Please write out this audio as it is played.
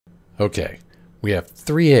Okay, we have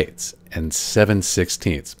 3/8 and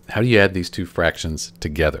 7/16. How do you add these two fractions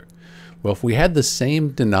together? Well, if we had the same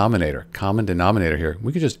denominator, common denominator here,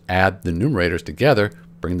 we could just add the numerators together,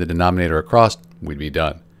 bring the denominator across, we'd be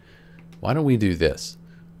done. Why don't we do this?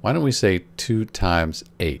 Why don't we say 2 times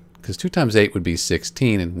 8? Because 2 times 8 would be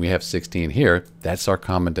 16, and we have 16 here. That's our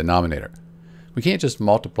common denominator. We can't just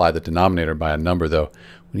multiply the denominator by a number, though.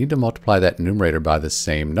 We need to multiply that numerator by the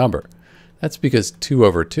same number. That's because 2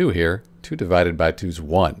 over 2 here, 2 divided by 2 is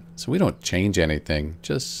 1. So we don't change anything,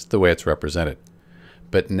 just the way it's represented.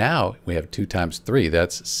 But now we have 2 times 3,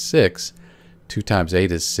 that's 6. 2 times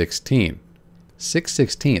 8 is 16.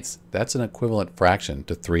 6/16, that's an equivalent fraction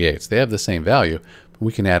to 3/8. They have the same value, but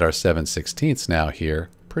we can add our 7/16 now here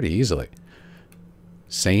pretty easily.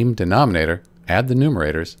 Same denominator, add the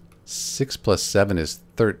numerators. 6 plus 7 is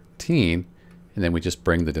 13, and then we just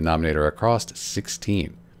bring the denominator across to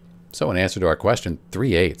 16. So in answer to our question,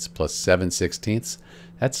 3/8 plus 7/16,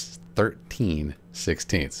 that's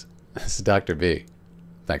 13/16. This is Dr. B.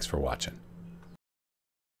 Thanks for watching.